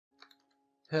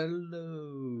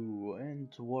Hello and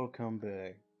welcome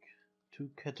back to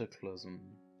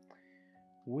Cataclysm.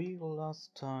 We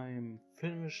last time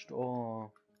finished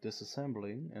our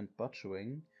disassembling and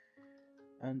butchering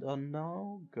and are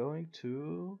now going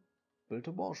to build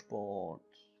a washboard.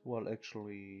 Well,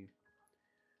 actually,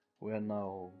 we are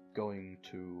now going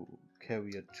to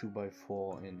carry a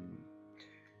 2x4 in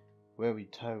very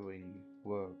tiring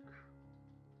work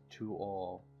to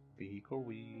our vehicle.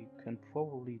 We can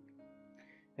probably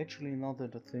Actually, now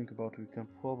that I think about it, we can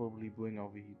probably bring our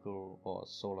vehicle or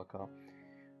solar car.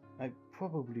 I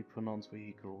probably pronounce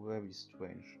vehicle very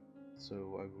strange,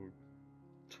 so I will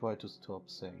try to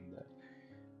stop saying that.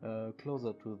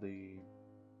 Closer to the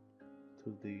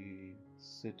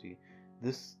city.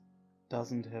 This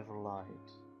doesn't have a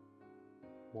light.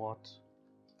 What?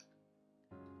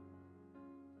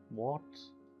 What?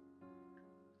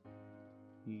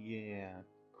 Yeah,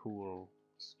 cool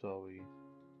story.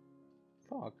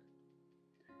 Fuck.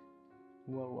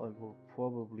 Well, I will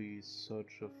probably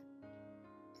search a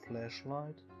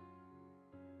flashlight.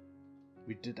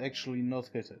 We did actually not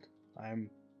hit it. I'm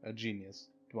a genius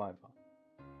driver.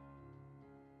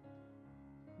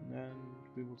 And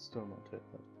we will still not hit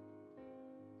that.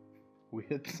 We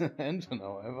hit the engine,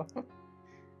 however.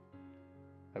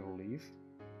 I believe.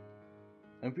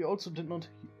 And we also did not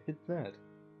hit that.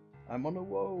 I'm on a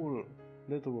roll,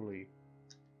 literally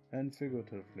and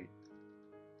figuratively.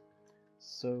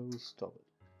 So stop it.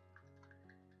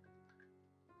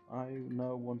 I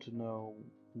now want to know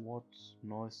what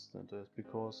noise that is,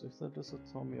 because if that is a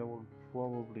zombie, I will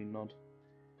probably not.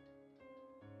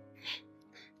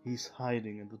 He's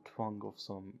hiding in the trunk of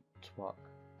some truck.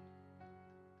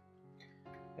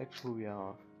 Actually,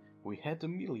 we had a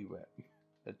melee weapon,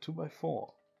 a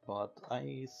 2x4, but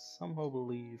I somehow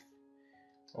believe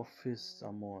our fists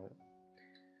are more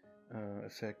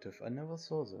effective. I never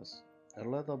saw this. A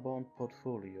leather-bound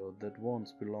portfolio that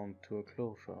once belonged to a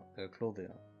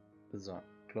clothing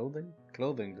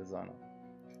designer.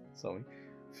 Sorry,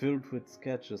 filled with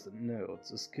sketches and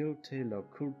notes. A skilled tailor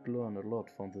could learn a lot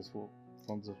from this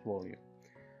volume.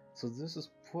 So this is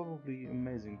probably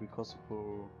amazing because it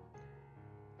will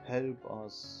help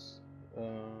us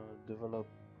develop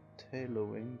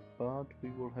tailoring, but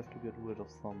we will have to get rid of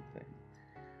something.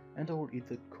 And I will eat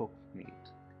the cooked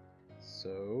meat.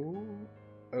 So,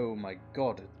 oh my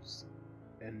god, it's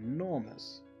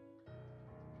enormous.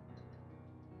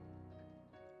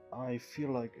 I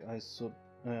feel like I should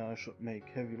make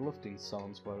heavy lifting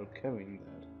sounds while carrying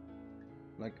that.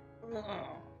 Like,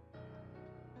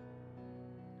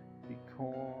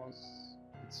 because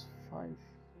it's 5.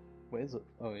 Where is it?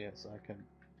 Oh yes, I can.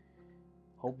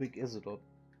 How big is it, or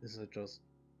is it just?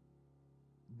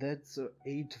 That's a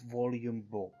 8-volume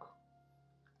book.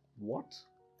 What?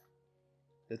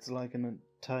 It's like an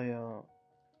entire.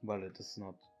 Well, it is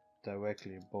not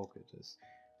directly a book. It is.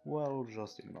 Well,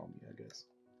 just ignore me, I guess.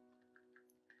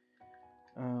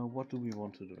 What do we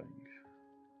want to drink?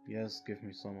 Yes, give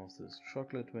me some of this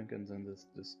chocolate drink and then this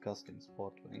disgusting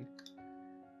sport drink.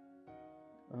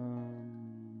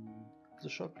 The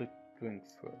chocolate drink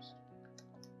first.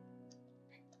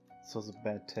 So the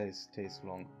bad taste tastes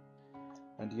longer.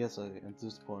 And yes, I at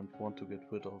this point want to get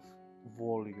rid of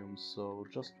volume, so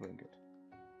just drink it.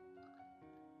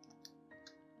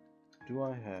 Do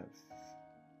I have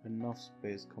enough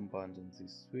space combined in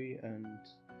these 3 and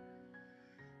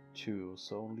 2,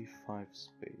 so only 5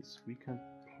 space. We can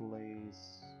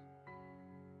place.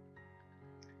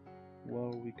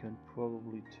 Well, we can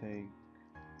probably take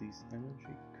these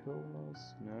energy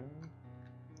colas. No.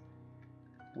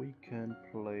 We can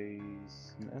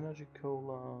place an energy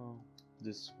cola,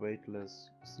 this weightless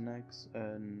snacks,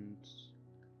 and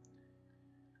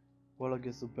well, I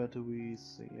guess the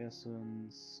batteries, the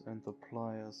essence, and the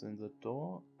pliers in the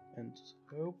door, and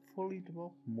hopefully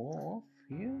drop more off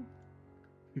here.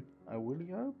 I really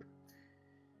hope.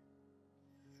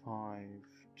 5,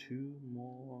 2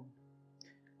 more.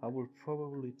 I will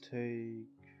probably take,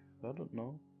 I don't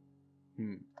know.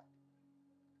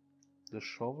 The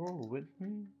shovel with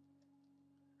me?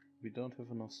 We don't have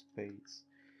enough space.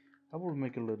 I will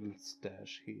make a little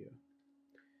stash here.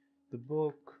 The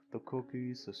book, the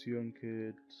cookies, the sewing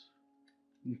kit,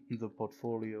 the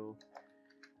portfolio,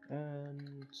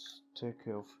 and take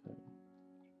care of him.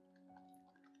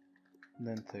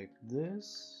 Then take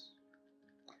this.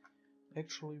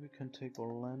 Actually, we can take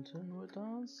our lantern with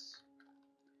us.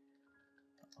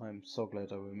 I'm so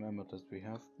glad I remembered that we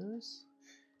have this.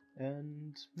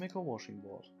 And make a washing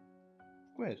board.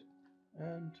 Great.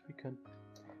 And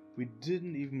we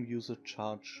didn't even use a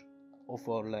charge of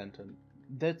our lantern.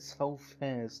 That's how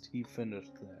fast he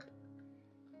finished that.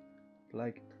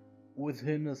 Like,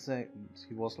 within a second,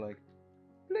 he was like,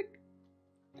 "Blick!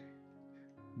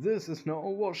 This is now a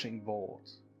washing board."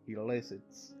 He lays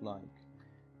it like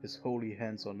his holy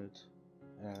hands on it,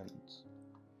 and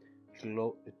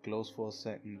it glows for a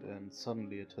second, and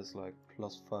suddenly it has like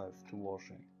 +5 to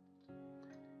washing.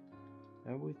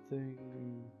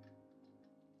 Everything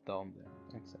down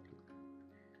there, exactly.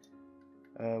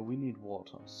 We need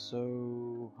water,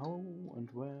 so how and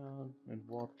where and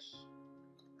what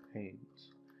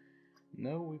paint?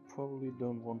 No, we probably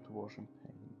don't want to wash and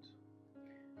paint.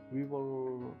 We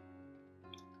will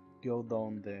go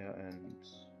down there, and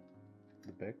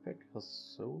the backpack has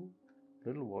so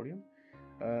little volume,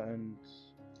 and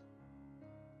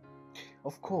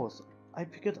of course I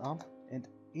pick it up and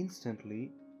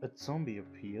instantly a zombie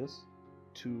appears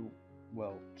to,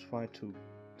 well, try to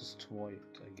destroy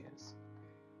it, I guess.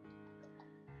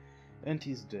 And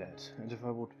he's dead, and if I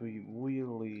would be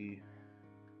really,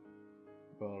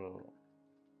 well,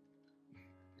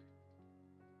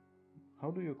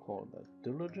 how do you call that,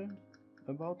 diligent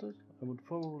about it, I would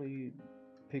probably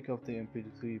pick up the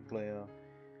MP3 player,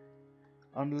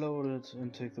 unload it,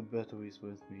 and take the batteries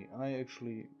with me. I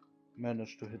actually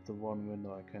managed to hit the one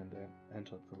window I can't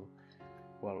enter through.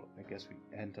 Well, I guess we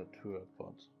entered through it,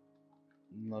 but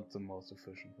not the most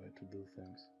efficient way to do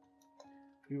things.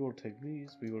 We will take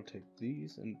these, we will take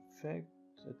these. In fact,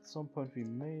 at some point we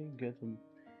may get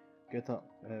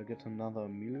another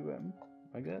melee weapon,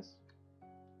 I guess.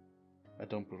 I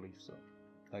don't believe so.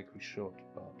 Like we should,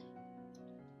 but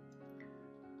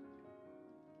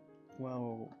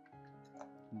well,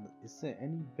 is there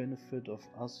any benefit of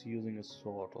us using a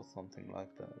sword or something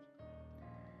like that?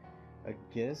 I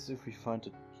guess if we find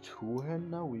a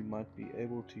two-hander, we might be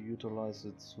able to utilize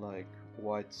its like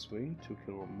wide swing to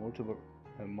kill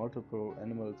multiple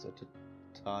animals at a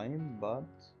time, but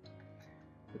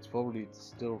it's probably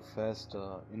still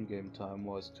faster in-game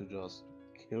time-wise to just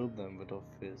kill them with a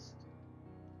fist.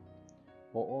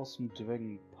 Or awesome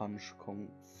Dragon Punch Kung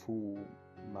Fu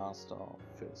Master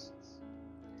Fists,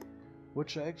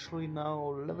 which are actually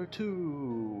now level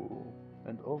 2,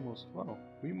 and almost, wow,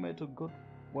 we made a good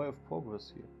way of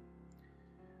progress here.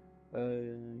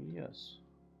 Yes,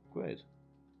 great.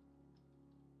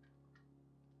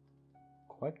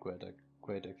 Quite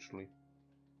great actually.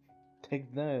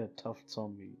 Take that, tough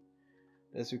zombie.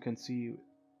 As you can see,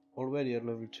 already at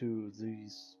level 2,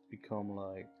 these become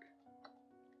like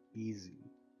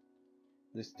easy.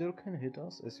 They still can hit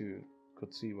us, as you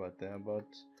could see right there, but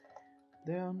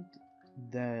they aren't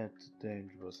that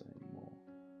dangerous anymore.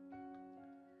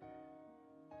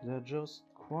 They're just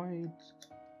quite,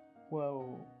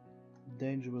 well,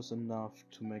 dangerous enough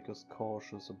to make us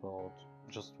cautious about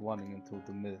just running into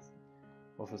the myth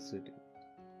of a city.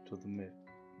 To the myth?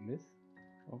 Myth?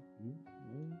 Oh,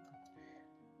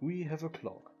 We have a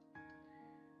clock.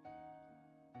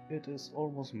 It is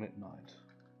almost midnight.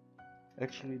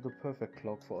 Actually the perfect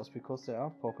clock for us, because there are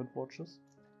pocket watches.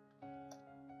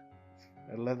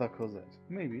 A leather corset.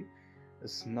 Maybe. A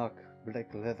snug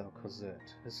black leather corset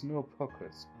has no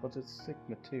pockets, but its thick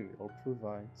material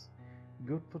provides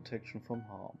good protection from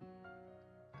harm.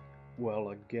 Well,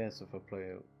 I guess if I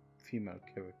play a female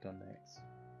character next.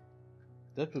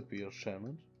 That would be a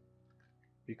challenge,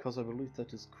 because I believe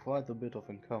that is quite a bit of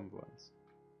encumbrance.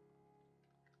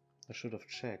 I should have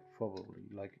checked, probably,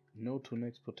 like no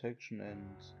tunics protection,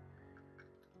 and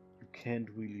you can't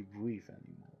really breathe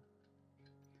anymore.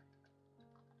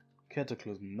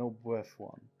 Cataclysm, no breath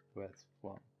one,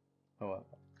 however.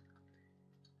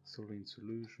 Saline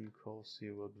solution, cough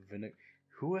syrup, vinegar.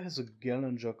 Who has a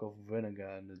gallon jug of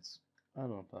vinegar and it's... I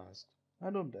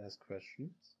don't ask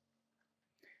questions.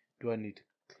 Do I need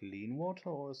clean water,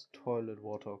 or is toilet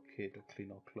water okay to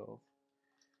clean our clothes?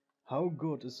 How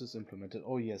good is this implemented?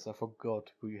 Oh yes, I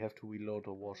forgot, we have to reload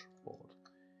a washboard.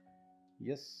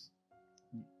 Yes,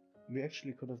 we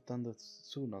actually could have done that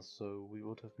sooner, so we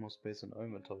would have more space in our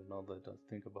inventory now that I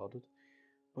think about it.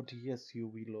 But yes, you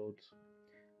reload...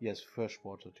 Yes, fresh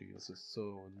water to use this,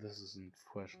 so this isn't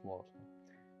fresh water.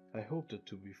 I hoped it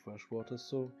to be fresh water,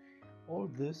 so all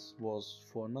this was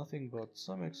for nothing but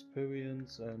some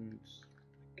experience and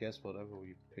I guess whatever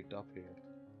we picked up here.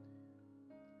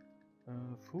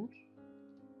 Food?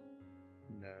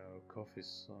 No, coffee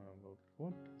sample.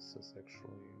 What is this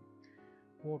actually?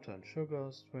 Water and sugar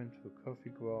strained through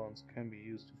coffee grounds can be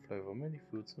used to flavor many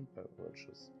foods and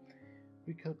beverages.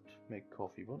 We could make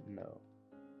coffee, but no.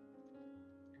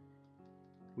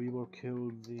 We will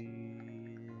kill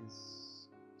this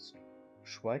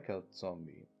Schweikert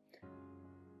zombie.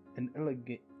 An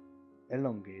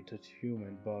elongated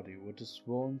human body with a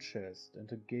swollen chest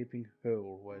and a gaping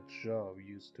hole where its jaw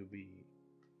used to be.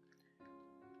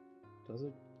 Does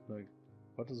it, like,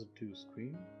 what does it do?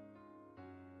 Scream?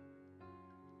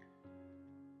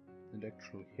 It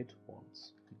actually hit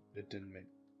once. It didn't make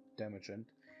damage, and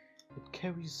it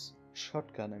carries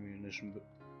shotgun ammunition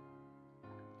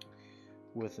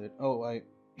with it. Oh, I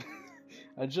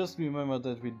I just remembered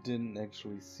that we didn't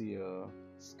actually see a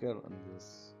skull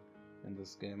in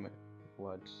this game,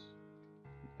 what,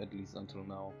 at least until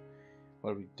now.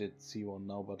 Well, we did see one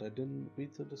now, but I didn't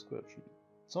read the description.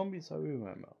 Zombies, I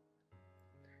remember.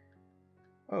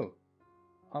 Oh,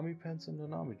 army pants and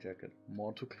an army jacket.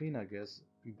 More to clean, I guess,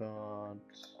 but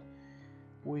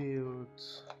weird.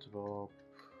 Drop.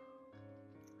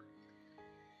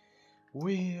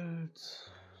 Weird.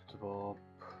 Drop.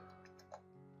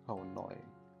 How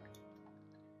annoying.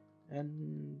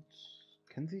 And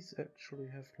can these actually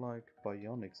have like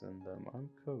bionics in them? I'm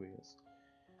curious.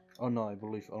 Oh no, I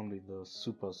believe only the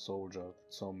super soldier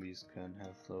zombies can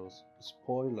have those.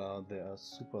 Spoiler, they are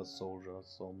super soldier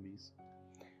zombies.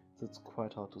 That's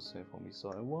quite hard to say for me,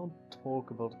 so I won't talk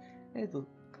about. Hey, the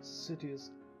city is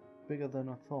bigger than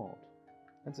I thought.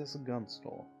 And there's a gun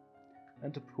store.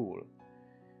 And a pool.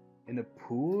 In a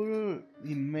pool,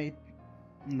 we made.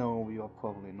 No, we are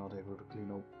probably not able to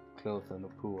clean up clothes in a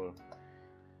pool.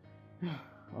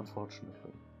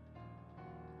 Unfortunately.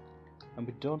 And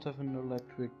we don't have an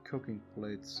electric cooking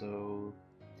plate, so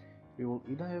we will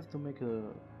either have to make a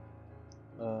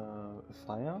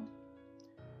fire,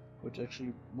 which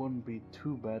actually wouldn't be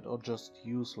too bad, or just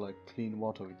use like clean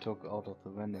water we took out of the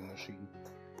vending machine.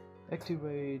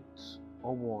 Activate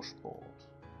our washboard.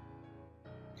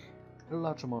 A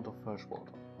large amount of fresh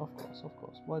water. Of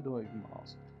course. Why do I even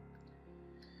ask?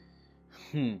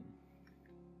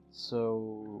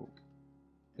 So,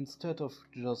 instead of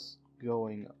just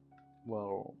going,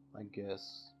 well, I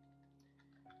guess,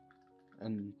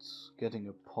 and getting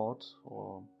a pot,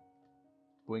 or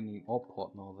bringing a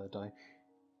pot now that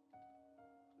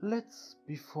let's,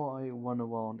 before I run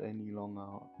around any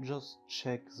longer, just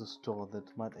check the store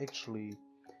that might actually,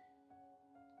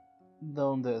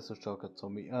 down there is a shortcut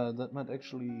zombie, that might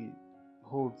actually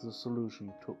hold the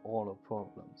solution to all our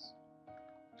problems.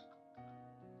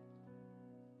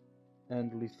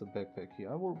 And leave the backpack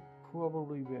here. I will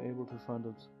probably be able to find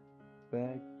it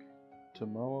back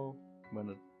tomorrow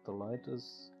when the light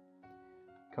is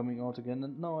coming out again.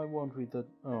 And no, I won't read that.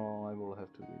 Oh, I will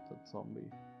have to read that zombie.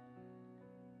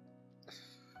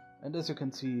 And as you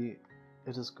can see,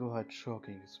 it is quite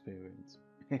shocking experience.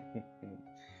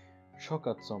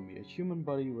 Shockout zombie, a human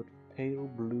body with pale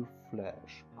blue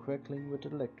flesh, crackling with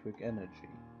electric energy.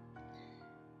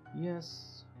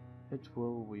 Yes, it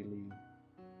will really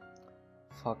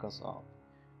fuck us up.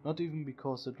 Not even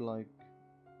because it like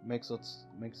makes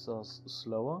us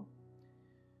slower,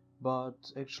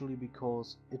 but actually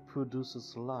because it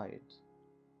produces light.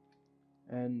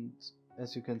 And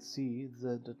as you can see,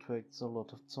 that attracts a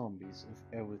lot of zombies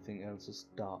if everything else is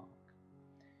dark.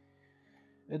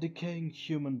 A decaying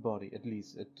human body, at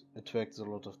least it attracts a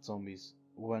lot of zombies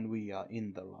when we are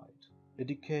in the light. A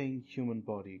decaying human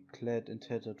body clad in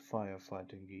tattered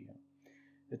firefighting gear.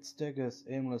 It staggers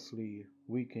aimlessly,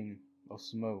 reeking of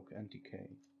smoke and decay.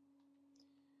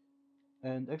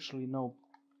 And actually now,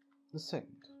 the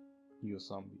second new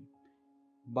zombie.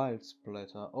 Bile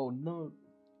Splatter. Oh no,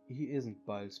 he isn't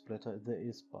Bile Splatter, there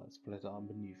is Bile Splatter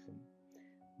underneath him.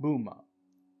 Boomer.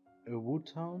 A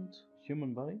wood-hound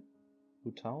human body?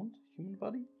 Wood-hound human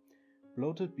body?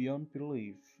 Bloated beyond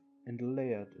belief and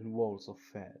layered in walls of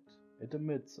fat. It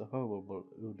emits a horrible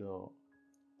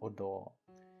odor.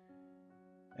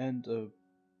 And a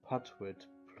putrid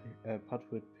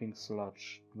pink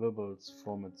sludge dribbles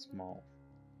from its mouth.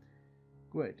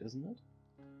 Great, isn't it?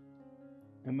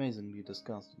 Amazingly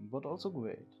disgusting, but also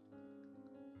great.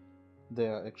 They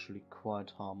are actually quite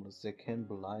harmless. They can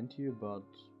blind you, but,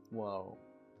 well,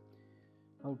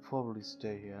 I'll probably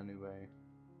stay here anyway.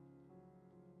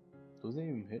 Do they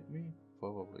even hit me?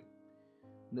 Probably.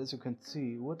 And as you can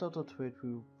see, without a trait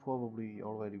will probably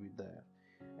already be there.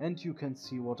 And you can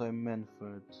see what I meant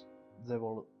for it.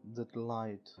 That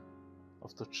light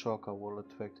of the choker will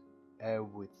attract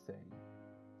everything.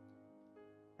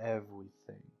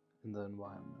 Everything in the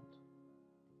environment.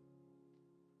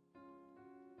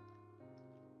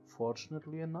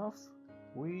 Fortunately enough,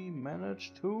 we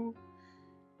managed to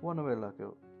run away like a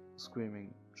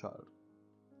screaming child.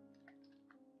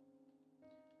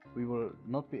 We will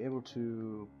not be able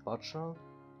to butcher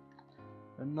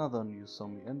another new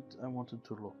zombie, and I wanted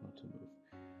to look, not to move.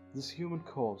 This human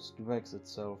corpse drags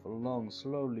itself along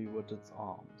slowly with its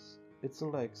arms. Its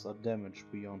legs are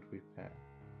damaged beyond repair.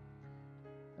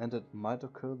 And it might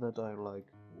occur that I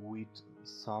read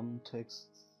some text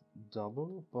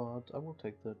double, but I will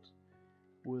take that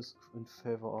who is in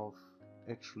favor of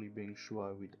actually being sure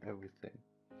I read everything.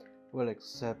 Well,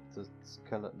 except the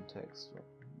skeleton text.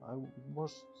 I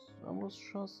was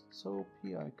just so OP,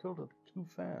 I killed it too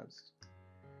fast.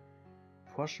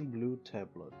 Prussian blue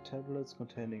tablet. Tablets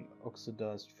containing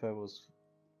oxidized ferrous...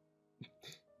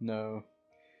 no.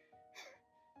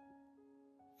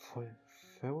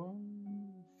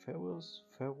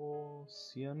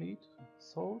 Ferrocyanide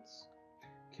salts?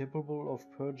 Capable of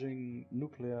purging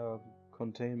nuclear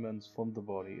contaminants from the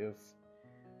body if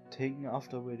taken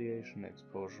after radiation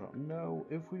exposure. No,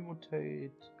 if we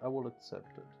mutate, I will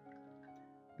accept it.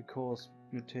 Because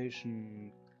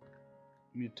mutations,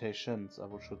 I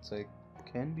should say,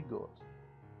 can be good.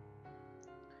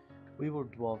 We will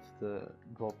drop the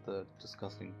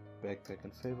disgusting backpack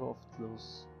in favor of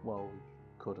those. Well, we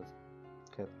could have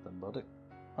kept them, but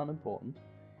unimportant.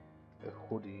 A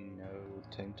hoodie, no.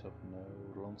 Tank top, no.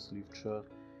 Long sleeved shirt.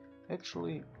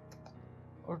 Actually,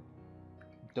 or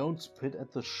don't spit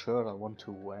at the shirt I want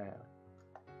to wear.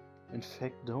 In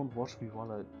fact, don't watch me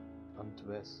while I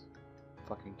undress.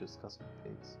 Fucking disgusting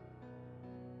pigs.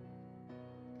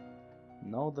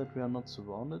 Now that we are not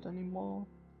surrounded anymore,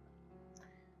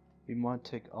 we might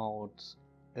take out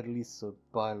at least the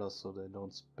Biler so they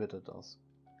don't spit at us.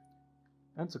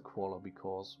 And the Crawler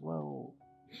because, well,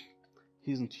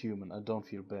 he isn't human. I don't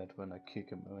feel bad when I kick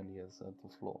him when he is at the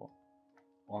floor.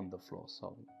 On the floor,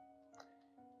 sorry.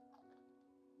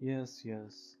 Yes,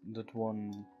 that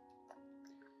one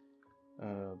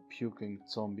puking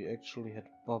zombie actually had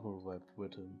bubble wrap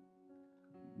with him.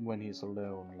 When he's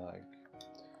alone, like,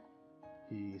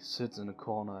 he sits in a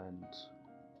corner and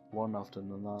one after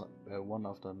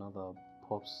another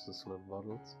pops these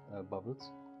little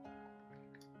bubbles.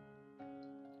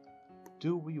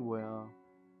 Do we wear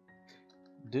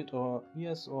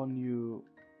yes or new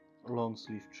long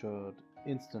sleeved shirt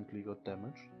instantly got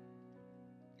damaged?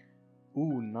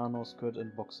 Ooh, nano skirt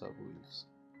and boxer briefs.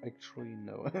 Actually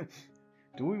no.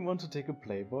 Do we want to take a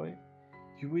Playboy?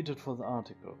 You read it for the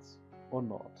articles, or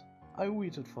not? I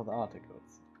read it for the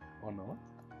articles, or not?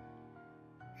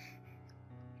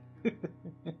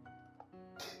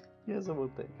 Yes, I will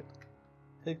take it.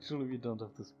 Actually, we don't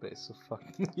have the space, so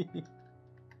fuck me.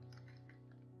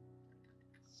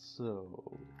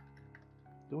 So,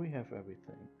 do we have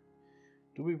everything?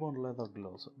 Do we want leather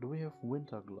gloves? Do we have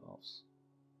winter gloves?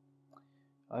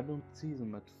 I don't see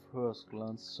them at first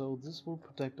glance, so this will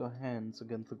protect our hands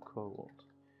against the cold.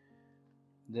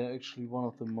 They're actually one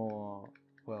of the more,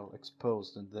 well,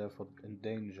 exposed and therefore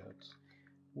endangered.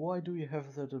 Why do you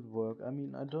have that at work? I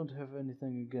mean, I don't have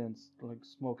anything against, like,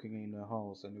 smoking in a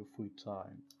house in your free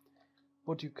time.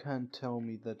 But you can't tell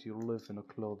me that you live in a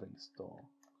clothing store.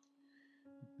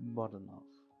 But enough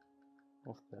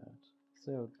of that. Is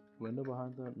there a window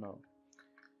behind that? No.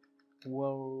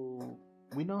 Well,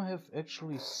 we now have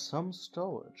actually some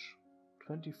storage.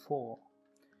 24.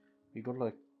 We got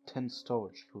like 10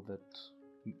 storage to that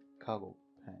cargo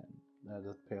pan.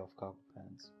 That pair of cargo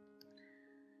pants.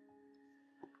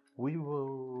 We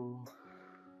will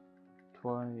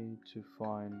try to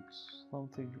find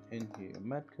something in here.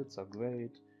 Medkits are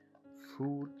great.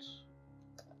 Food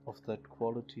of that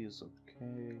quality is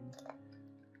okay.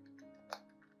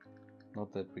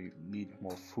 Not that we need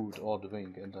more food or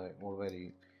drink, and I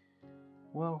already...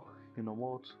 Well, you know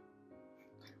what?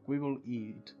 We will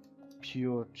eat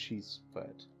pure cheese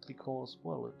spread. Because,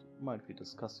 well, it might be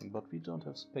disgusting, but we don't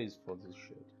have space for this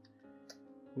shit.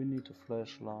 We need a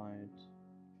flashlight,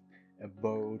 a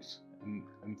boat, an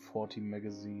M40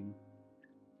 magazine.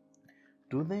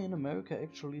 Do they in America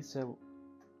actually sell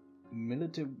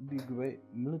military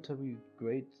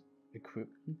grade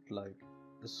equipment like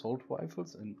assault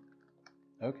rifles? And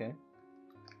okay.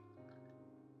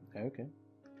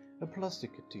 A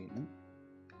plastic canteen.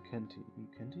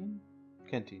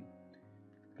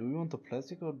 Do we want the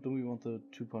plastic or do we want the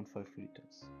 2.5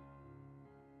 liters?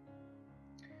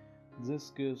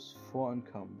 This gives 4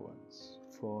 encumbrance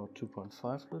for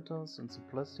 2.5 liters, and the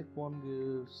plastic one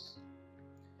gives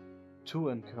 2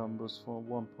 encumbrance for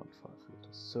 1.5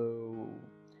 liters. So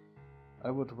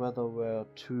I would rather wear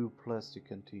 2 plastic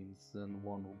canteens than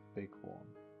one big one.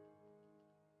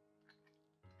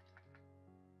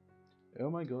 Oh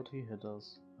my god, he hit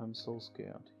us. I'm so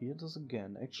scared. He hit us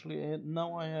again. Actually,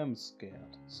 now I am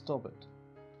scared. Stop it.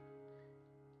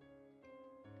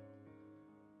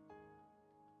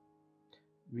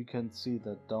 We can see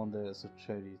that down there is a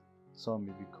shady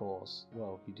zombie because,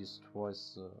 well, he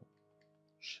destroys the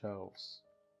shelves.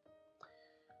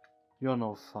 You're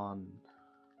no fun.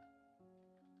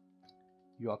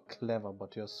 You are clever,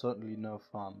 but you're certainly no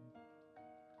fun.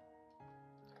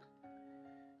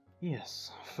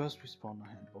 Yes, first we spawn a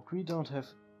handbook. We don't have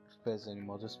space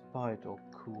anymore despite our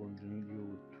cool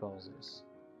new trousers.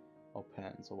 Or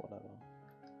pants or whatever.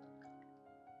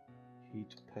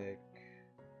 Heat pack.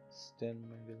 Stem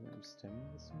magazine.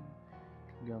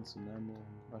 Guns and ammo.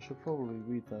 I should probably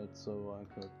read that so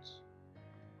I could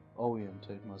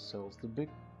orientate myself. The big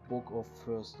book of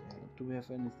first aid. Do we have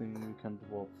anything we can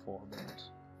drop for that?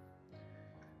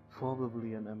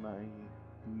 Probably an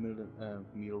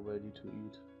meal ready to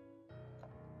eat.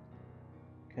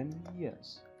 Can we?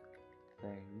 Yes.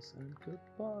 Thanks and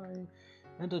goodbye.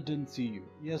 And I didn't see you.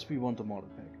 Yes, we want a model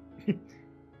pack.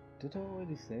 Did I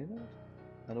already say that?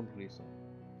 I don't believe so.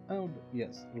 And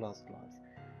yes, last life.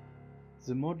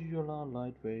 The modular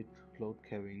lightweight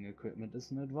load-carrying equipment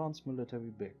is an advanced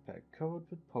military backpack covered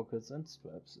with pockets and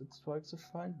straps. It strikes a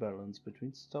fine balance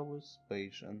between storage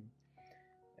space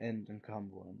and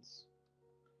encumbrance.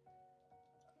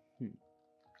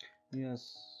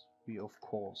 Yes, we of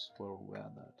course will wear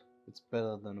that. It's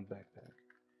better than a backpack.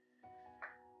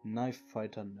 Knife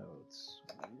fighter notes.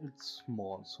 It's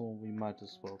small, so we might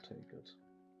as well take it.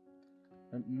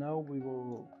 And now we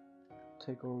will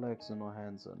take our legs in our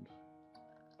hands and...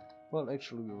 well,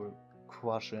 actually we will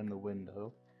crush in the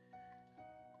window.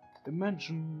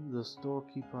 Imagine the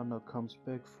storekeeper now comes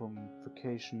back from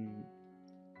vacation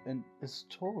and his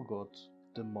store got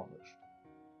demolished.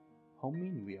 How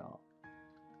mean we are.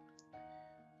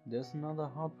 There's another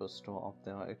hardware store up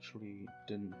there. I actually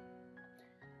didn't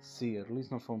see, at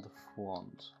least not from the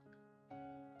front.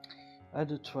 I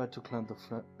did try to climb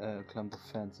the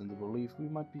fence in the belief we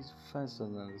might be faster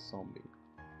than a zombie.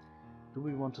 Do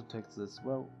we want to take this?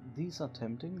 Well, these are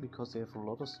tempting because they have a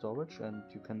lot of storage and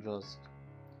you can just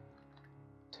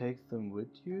take them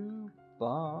with you,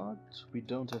 but we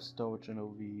don't have storage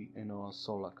in our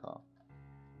solar car.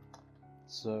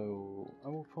 So I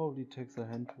will probably take the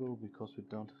hand drill because we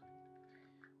don't.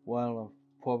 Well, I'll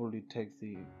probably take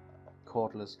the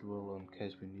cordless drill in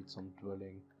case we need some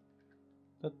drilling.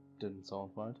 That didn't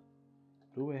sound right.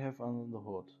 Do we have under the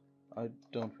hood? I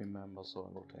don't remember, so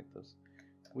I will take this.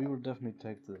 We will definitely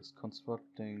take this.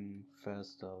 Constructing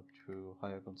faster through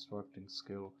higher constructing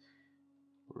skill.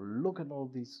 Look at all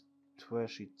these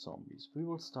trashy zombies. We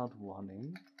will start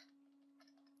running.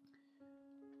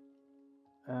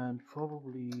 And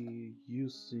probably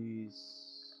use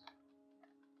this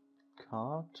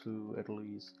car to at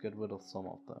least get rid of some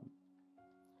of them.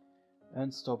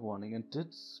 And stop running. And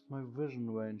did my vision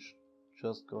range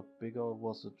just got bigger or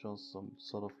was it just some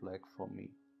sort of lag for me?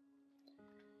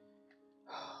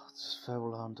 These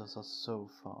feral hunters are so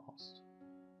fast.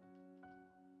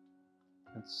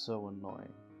 And so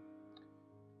annoying.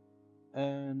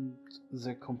 And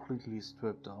they're completely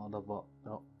stripped out of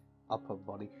the upper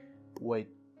body. Wait,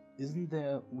 isn't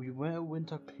there... we wear a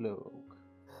winter cloak.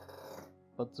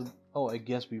 But the... oh, I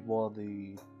guess we wore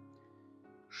the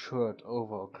shirt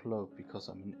over a cloak because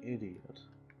I'm an idiot.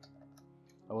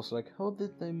 I was like, how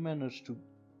did they manage to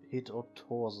hit our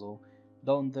torso?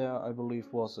 Down there, I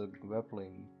believe, was a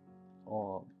grappling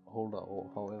or holder or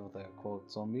however they are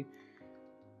called zombie.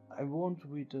 I won't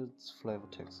read its flavor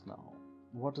text now.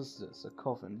 What is this? A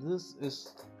coffin. This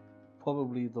is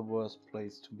probably the worst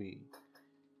place to be.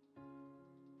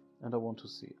 And I want to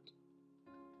see it.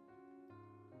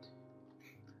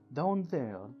 Down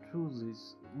there, through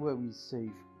this very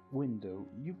safe window,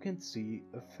 you can see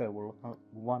a feral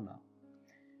runner.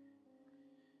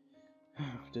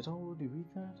 Did I already read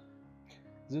that?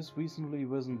 This recently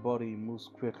risen body moves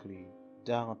quickly,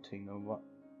 darting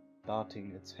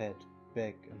its head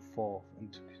back and forth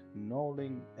and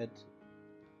gnawing at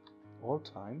all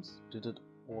times. Did it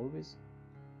always?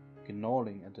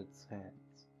 Gnawing at its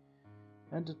hands.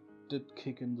 And it did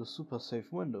kick in the super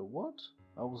safe window. What?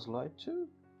 I was lied to?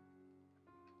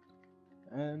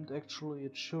 And actually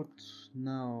it should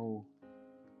now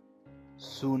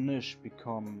soonish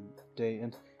become day,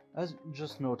 and I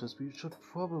just noticed we should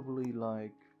probably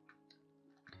like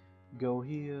go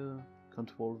here,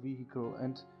 control vehicle,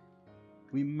 and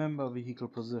remember vehicle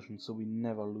position so we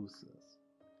never lose this.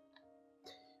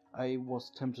 I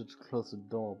was tempted to close the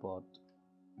door, but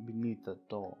we need that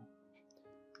door.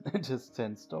 It has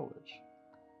 10 storage.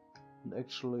 And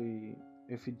actually,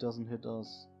 if he doesn't hit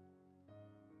us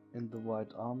in the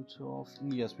right arm too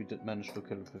often, yes, we did manage to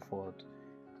kill it before it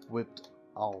whipped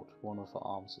out one of our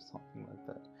arms or something like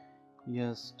that.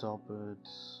 Yes, stop it.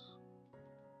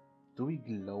 Do we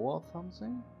glow or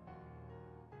something?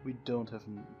 We don't have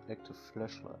an active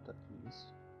flashlight at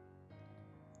least.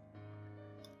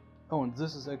 Oh, and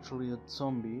this is actually a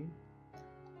zombie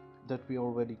that we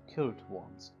already killed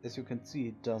once. As you can see,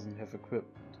 it doesn't have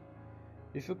equipment.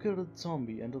 If you kill a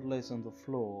zombie and it lays on the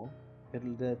floor, it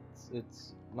lets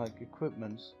its like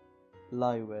equipment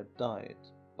lie where it died,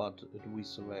 but it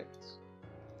resurrects.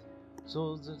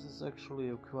 So this is actually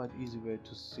a quite easy way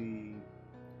to see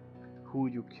who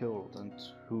you killed and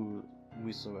who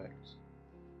resurrects.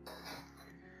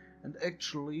 And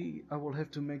actually, I will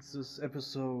have to make this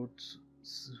episode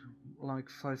like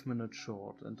 5 minutes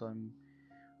short, and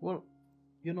well,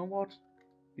 you know what?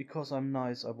 Because I'm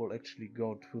nice, I will actually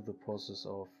go through the process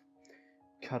of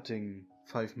cutting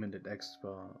 5 minutes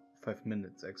extra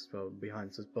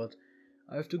behind this, but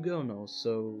I have to go now,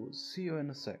 so see you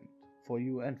in a second. For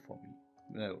you and for me.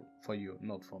 No, for you,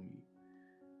 not for me.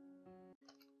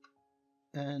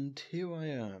 And here I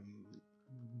am,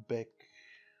 back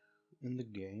in the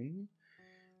game.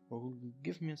 Well,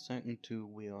 give me a second to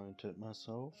reorientate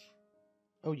myself.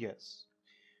 Oh yes,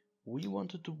 we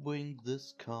wanted to bring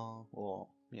this car, or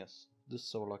yes, this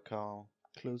solar car,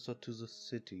 closer to the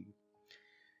city.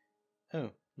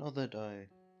 Oh, now that I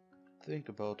think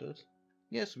about it,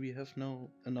 yes, we have now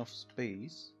enough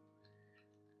space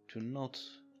to not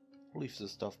leave the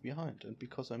stuff behind, and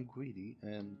because I'm greedy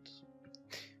and,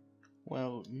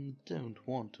 well, don't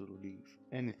want to leave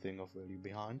anything of value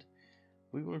behind,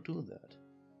 we will do that.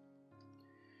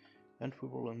 And we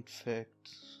will in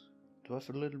fact drive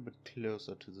a little bit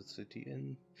closer to the city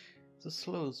in the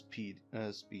slowest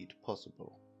speed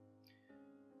possible.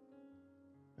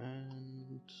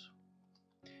 And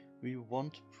we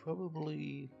want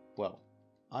probably, well,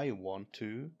 I want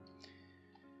to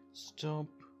stop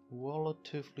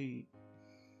relatively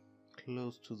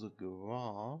close to the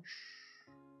garage,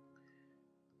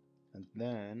 and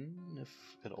then, if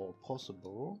at all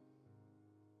possible,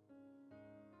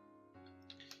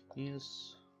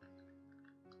 yes,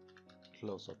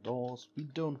 close our doors. We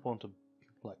don't want a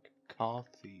car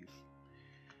thief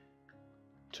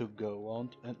to go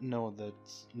on, and no,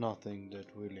 that's nothing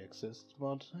that really exists,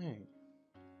 but hey,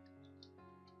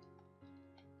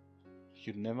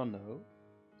 you never know.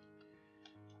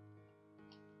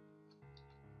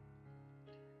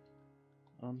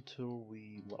 Until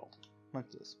we, well,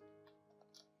 like this.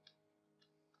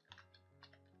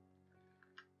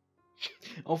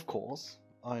 Of course,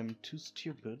 I'm too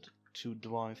stupid to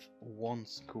drive one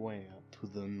square to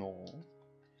the north.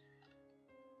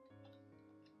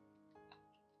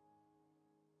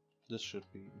 This should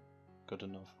be good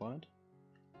enough, right?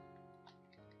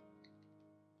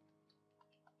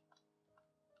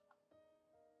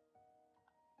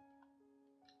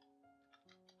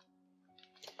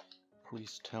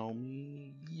 Please tell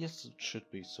me, yes, it should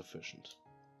be sufficient.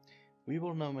 We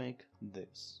will now make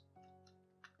this.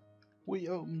 We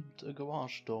opened a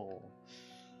garage door.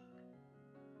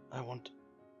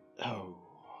 Oh,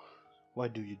 why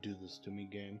do you do this to me,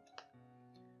 game?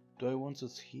 Do I want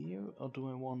this here, or do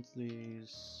I want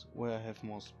these where I have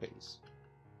more space?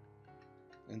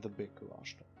 In the big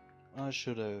garage door. I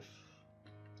should have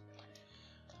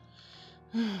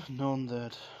known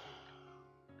that.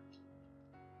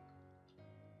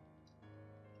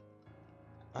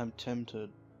 I'm tempted.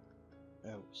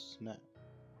 Oh snap.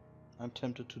 I'm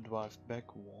tempted to drive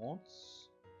backwards.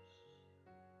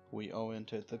 We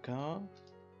orientate the car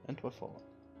and drive forward.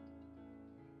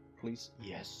 Please,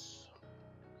 yes.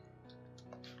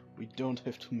 We don't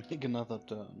have to make another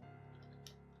turn.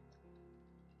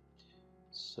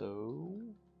 So,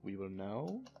 we will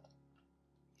now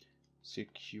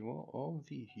secure our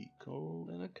vehicle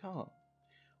in a car.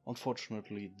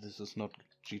 Unfortunately, this is not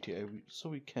GTA, so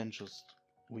we can just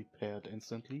repair it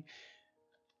instantly.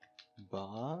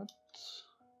 But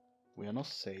we are not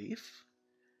safe.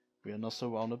 We are not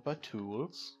surrounded by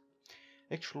tools.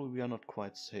 Actually, we are not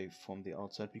quite safe from the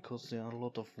outside because there are a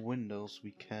lot of windows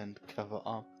we can't cover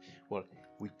up. Well,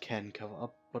 we can cover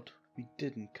up, but we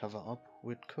didn't cover up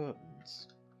with curtains.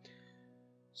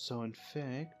 So in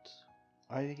fact,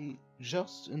 I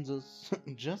just in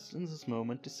this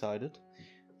moment decided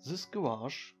this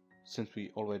garage, since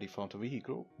we already found a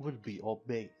vehicle, will be our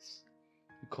base.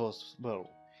 Because, well,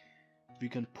 we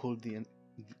can pull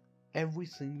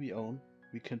everything we own,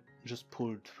 we can just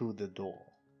pull through the door.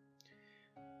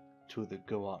 To the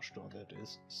garage door, that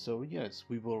is. So yes,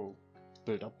 we will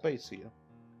build up base here.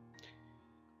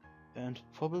 And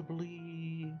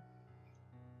probably...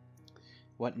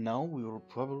 right now we will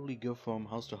probably go from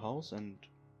house to house and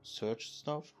search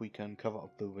stuff we can cover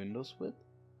up the windows with.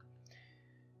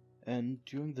 And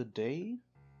during the day,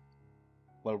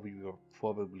 well, we will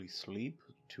probably sleep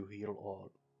to heal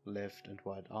our left and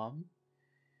right arm.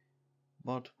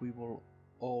 But we will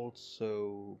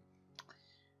also...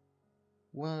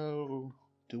 well,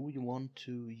 do we want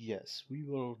to? Yes, we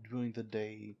will during the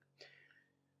day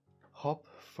hop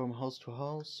from house to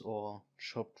house or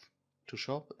shop to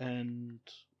shop and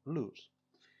loot.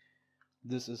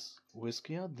 This is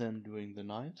riskier than during the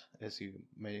night, as you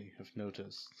may have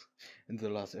noticed in the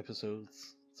last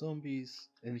episodes. Zombies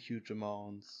in huge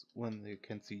amounts, when they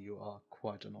can see you, are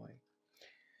quite annoying.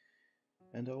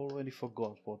 And I already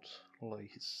forgot what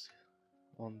lays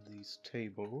on these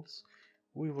tables.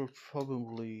 We will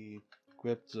probably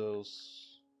grab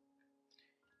those.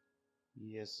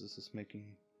 Yes, this is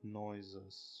making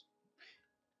noises.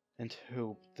 And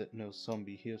hope that no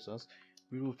zombie hears us.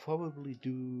 We will probably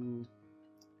do...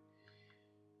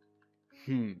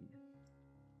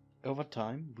 Over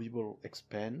time we will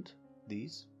expand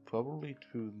these, probably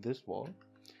to this wall,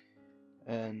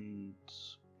 and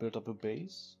build up a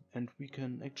base, and we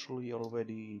can actually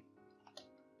already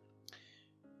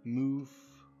move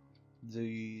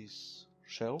these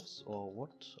shelves, or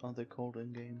what are they called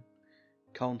in game?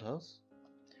 Counters,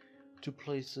 to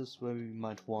places where we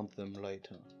might want them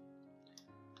later.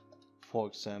 For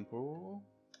example,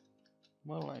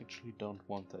 well, I actually don't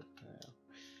want that there.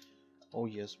 Oh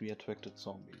yes, we attracted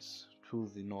zombies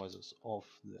through the noises of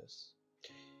this.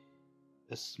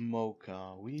 A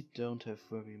smoker. We don't have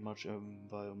very much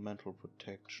environmental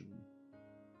protection.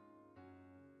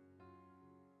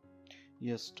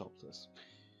 Yes, stop this.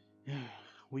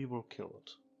 We will kill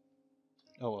it.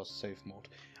 Our safe mode.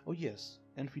 Oh yes,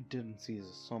 and we didn't see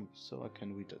the zombie, so I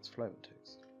can read its flavor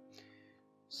text.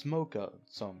 Smoker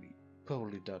zombie.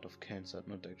 Probably died of cancer,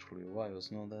 not actually a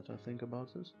virus, now that I think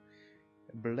about it.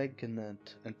 A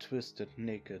blackened and twisted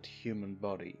naked human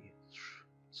body.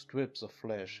 Strips of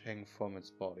flesh hang from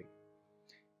its body.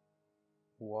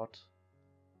 What?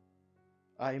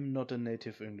 I am not a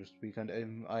native English speaker,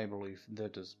 and I believe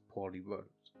that is poorly worded.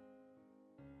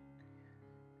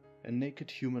 A naked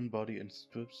human body and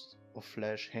strips of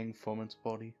flesh hang from its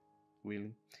body?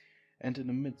 Really? And in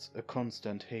the midst a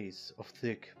constant haze of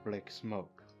thick black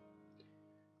smoke.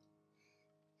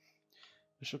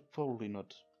 I should probably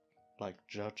not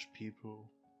judge people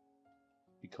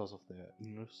because of their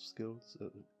English skills,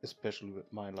 especially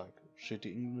with my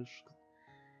shitty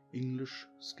English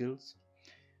skills.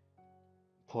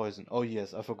 Poison. Oh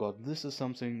yes, I forgot. This is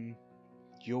something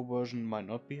your version might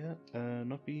not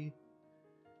be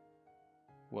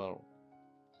well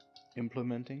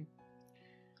implementing.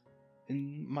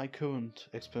 In my current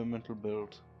experimental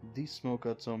build, these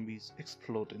smoker zombies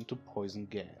explode into poison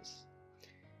gas.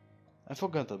 I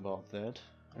forgot about that,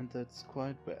 and that's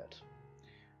quite bad.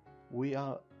 We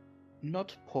are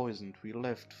not poisoned, we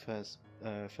left fast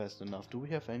enough. Do we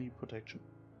have any protection?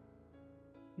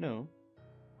 No.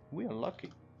 We are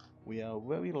lucky. We are a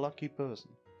very lucky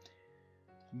person.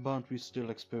 But we still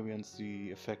experience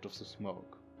the effect of the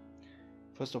smoke.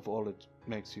 First of all, it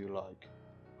makes you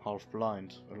half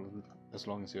blind, as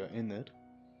long as you're in it.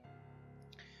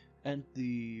 And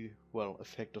the,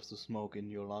 effect of the smoke in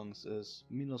your lungs is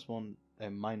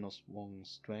 -1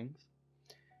 strength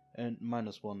and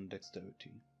 -1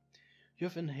 dexterity. You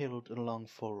have inhaled a lung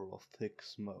full of thick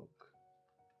smoke.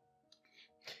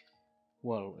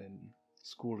 Well, in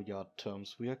schoolyard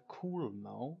terms, we are cool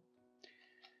now.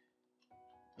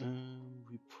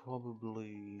 We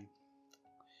probably...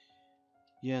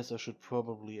 Yes, I should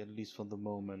probably, at least for the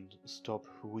moment, stop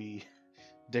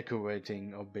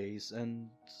redecorating our base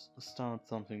and start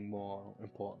something more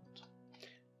important.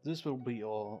 This will be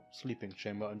our sleeping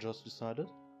chamber, I just decided.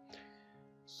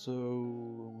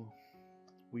 So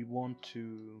we want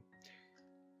to...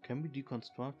 Can we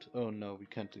deconstruct? Oh no, we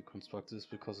can't deconstruct this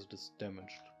because it is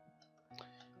damaged.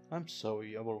 I'm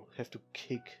sorry, I will have to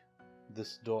kick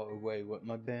this door away with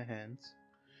my bare hands.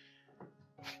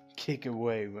 Kick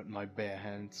away with my bare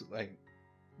hands. I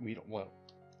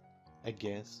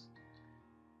guess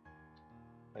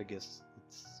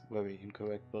it's very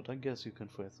incorrect, but I guess you can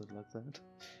phrase it like that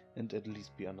and at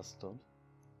least be understood.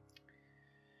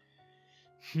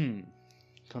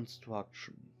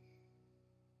 Construction.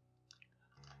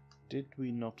 Did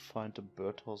we not find a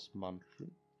birdhouse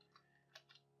monthly?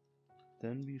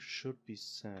 Then we should be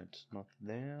set. Not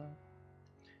there.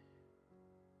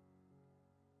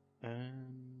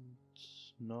 And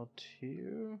not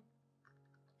here.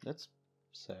 That's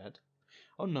sad.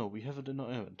 Oh no, we have it in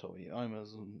our inventory. I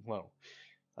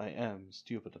am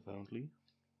stupid apparently.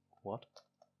 What?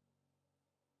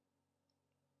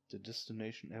 The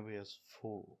destination area is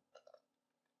full.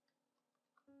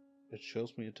 It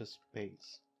shows me it is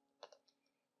space.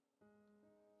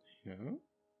 Yeah?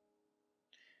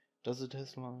 Does it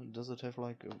have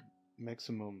a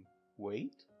maximum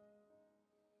weight?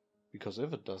 Because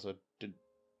if it does, I did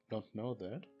not know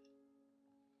that.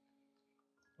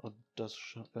 Or does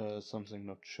something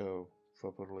not show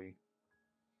properly?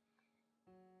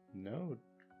 No, it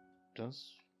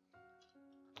does.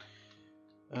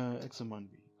 Examine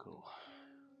vehicle.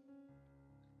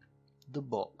 The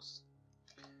box.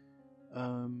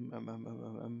 I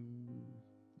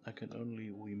can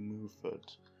only remove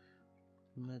it.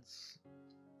 Let's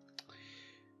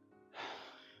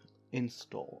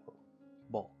install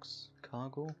box.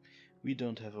 Cargo. We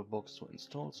don't have a box to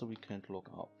install, so we can't look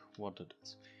up what it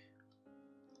is.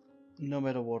 No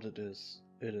matter what it is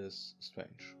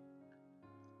strange.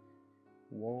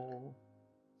 Wall,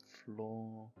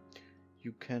 floor.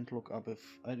 You can't look up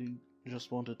if I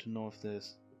just wanted to know if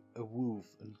there's a roof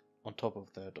on top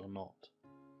of that or not.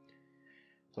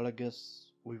 Well, I guess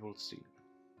we will see.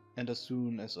 And as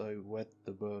soon as I wet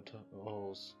the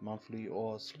birdhouse monthly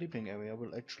or sleeping area, I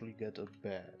will actually get a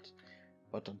bed.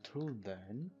 But until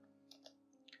then,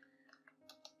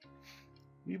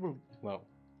 we will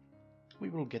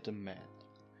get a mat.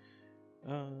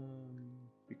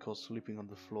 Because sleeping on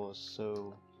the floor is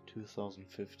so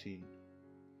 2015.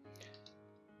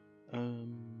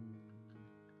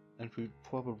 And we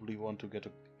probably want to get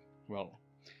a, well,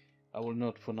 I will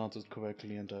not pronounce it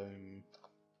correctly, and I'm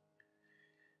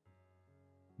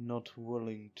not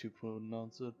willing to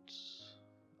pronounce it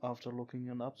after looking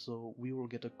it up, so we will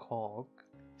get a cork,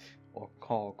 or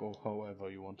however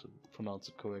you want to pronounce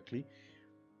it correctly,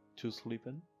 to sleep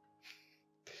in.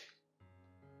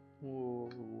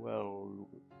 Oh, well,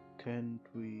 can't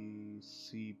we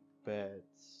see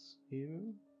beds here?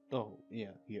 Oh,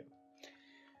 yeah, here.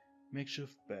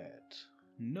 Makeshift bed.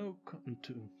 No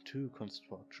to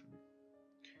construction.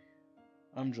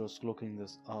 I'm just looking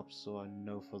this up so I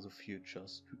know for the future.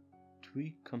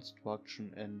 Tweak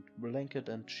construction and blanket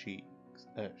and sheets.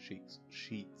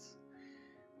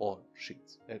 Or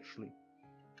sheets, actually.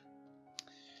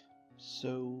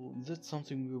 So that's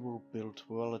something we will build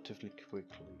relatively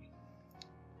quickly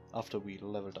after we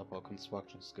leveled up our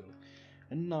construction skill.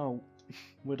 And now,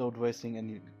 without wasting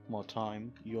any more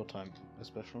time, your time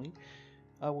especially,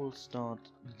 I will start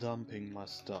dumping my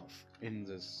stuff in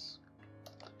this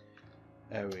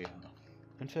area.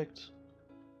 In fact,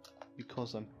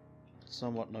 because I'm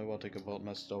somewhat neurotic about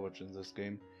my storage in this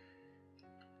game,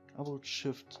 I will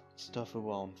shift stuff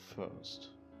around first.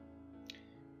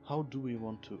 How do we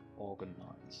want to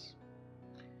organize?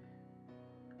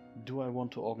 Do I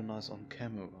want to organize on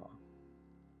camera?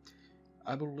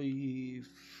 I believe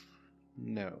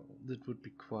no, that would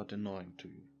be quite annoying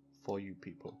for you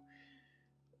people.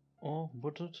 Or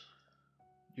would it?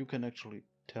 You can actually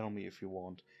tell me if you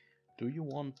want. Do you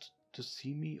want to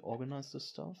see me organize this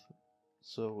stuff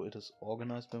so it is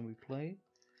organized when we play?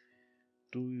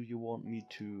 Do you want me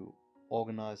to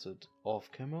organize it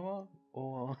off camera,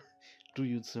 or do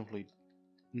you simply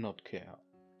not care?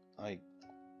 I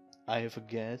have a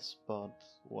guess, but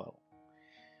well,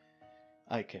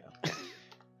 I care.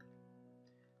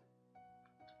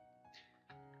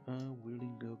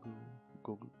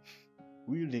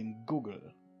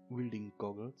 Wielding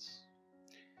goggles,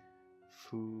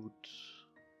 food,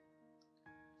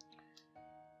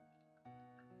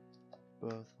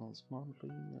 birthhouse monthly.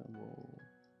 I will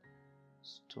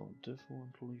store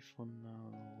differently for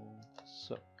now.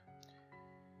 So,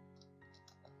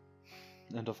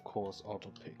 and of course,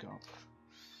 auto pickup.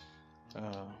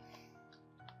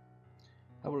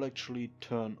 I will actually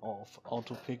turn off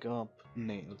auto pickup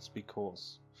nails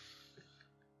because,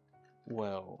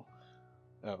 well,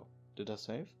 oh, did I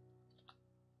save?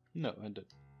 No, I did,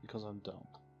 because I'm dumb.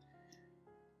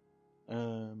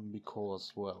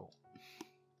 Because, well,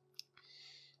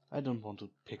 I don't want to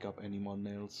pick up any more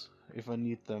nails. If I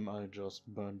need them, I just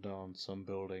burn down some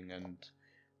building and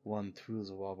run through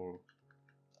the rubble,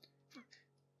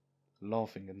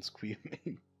 laughing and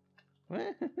screaming.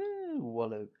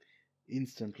 While I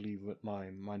instantly, with my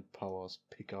mind powers,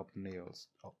 pick up nails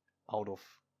out of...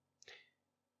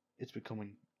 It's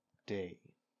becoming day.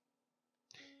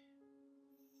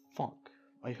 Fuck.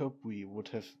 I hope we would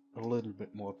have a little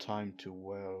bit more time to,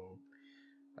 well,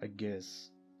 I guess,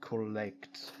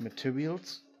 collect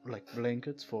materials, like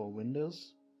blankets for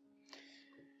windows.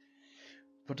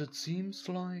 But it seems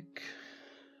like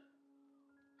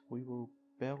we will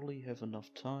barely have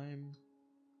enough time.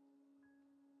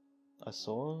 I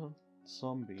saw a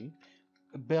zombie.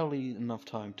 Barely enough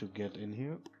time to get in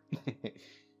here.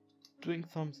 Drink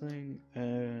something,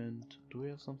 and do we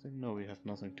have something? No, we have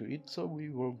nothing to eat, so we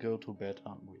will go to bed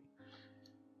hungry.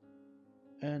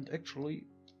 And actually,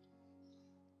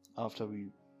 after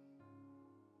we...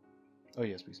 Oh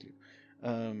yes, we sleep.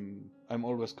 I'm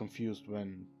always confused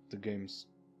when the game's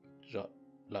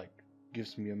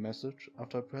gives me a message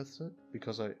after I press it,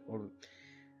 because I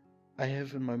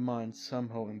have in my mind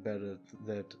somehow embedded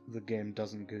that the game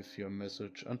doesn't give you a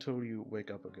message until you wake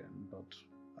up again, but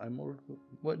I'm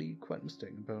already quite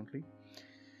mistaken, apparently.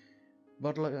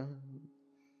 But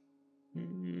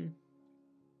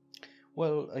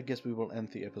well, I guess we will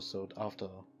end the episode after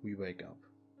we wake up.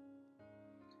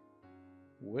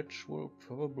 Which will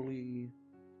probably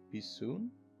be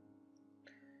soon?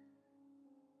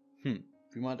 We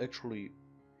might actually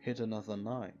hit another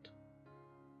night.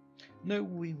 No,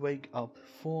 we wake up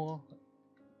 4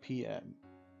 PM.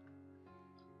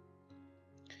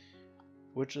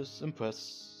 Which is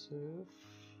impressive.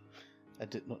 I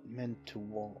did not mean to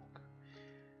walk.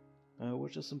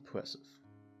 Which is impressive.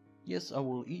 Yes, I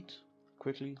will eat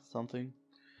quickly something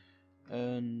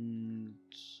and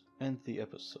end the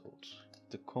episode.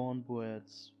 The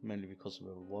cornbreads, mainly because of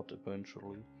the what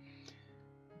eventually.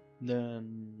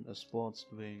 Then a sports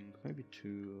drink, maybe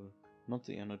 2, not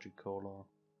the energy cola.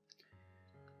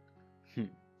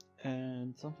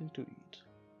 And something to eat.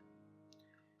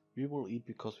 We will eat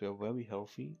because we are very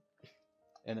healthy.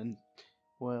 And then,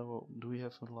 well, do we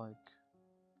have like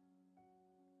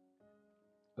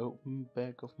open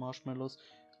bag of marshmallows?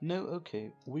 No,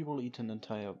 okay, we will eat an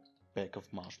entire bag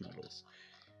of marshmallows.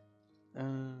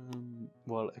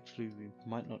 Well, actually, we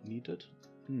might not need it.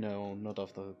 No, not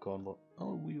after the cornbread.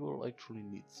 Oh, we will actually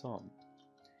need some.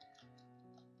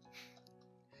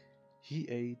 He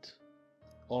ate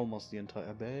almost the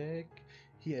entire bag.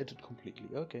 He ate it completely.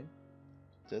 Okay.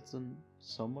 That's a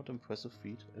somewhat impressive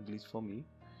feat, at least for me.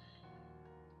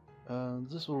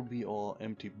 This will be our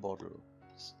empty bottle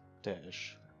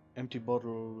stash. Empty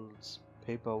bottles,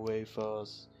 paper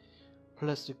wafers,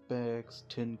 plastic bags,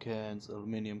 tin cans,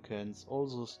 aluminum cans, all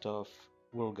those stuff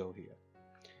will go here.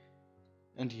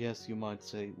 And yes, you might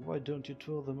say, why don't you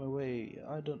throw them away?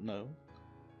 I don't know.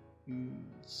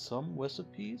 Some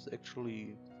recipes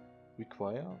actually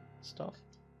require stuff,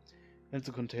 and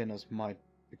the containers might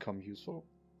become useful.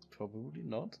 Probably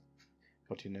not,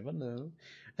 but you never know.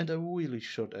 And I really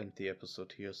should end the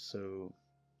episode here, so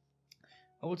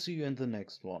I will see you in the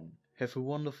next one. Have a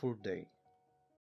wonderful day.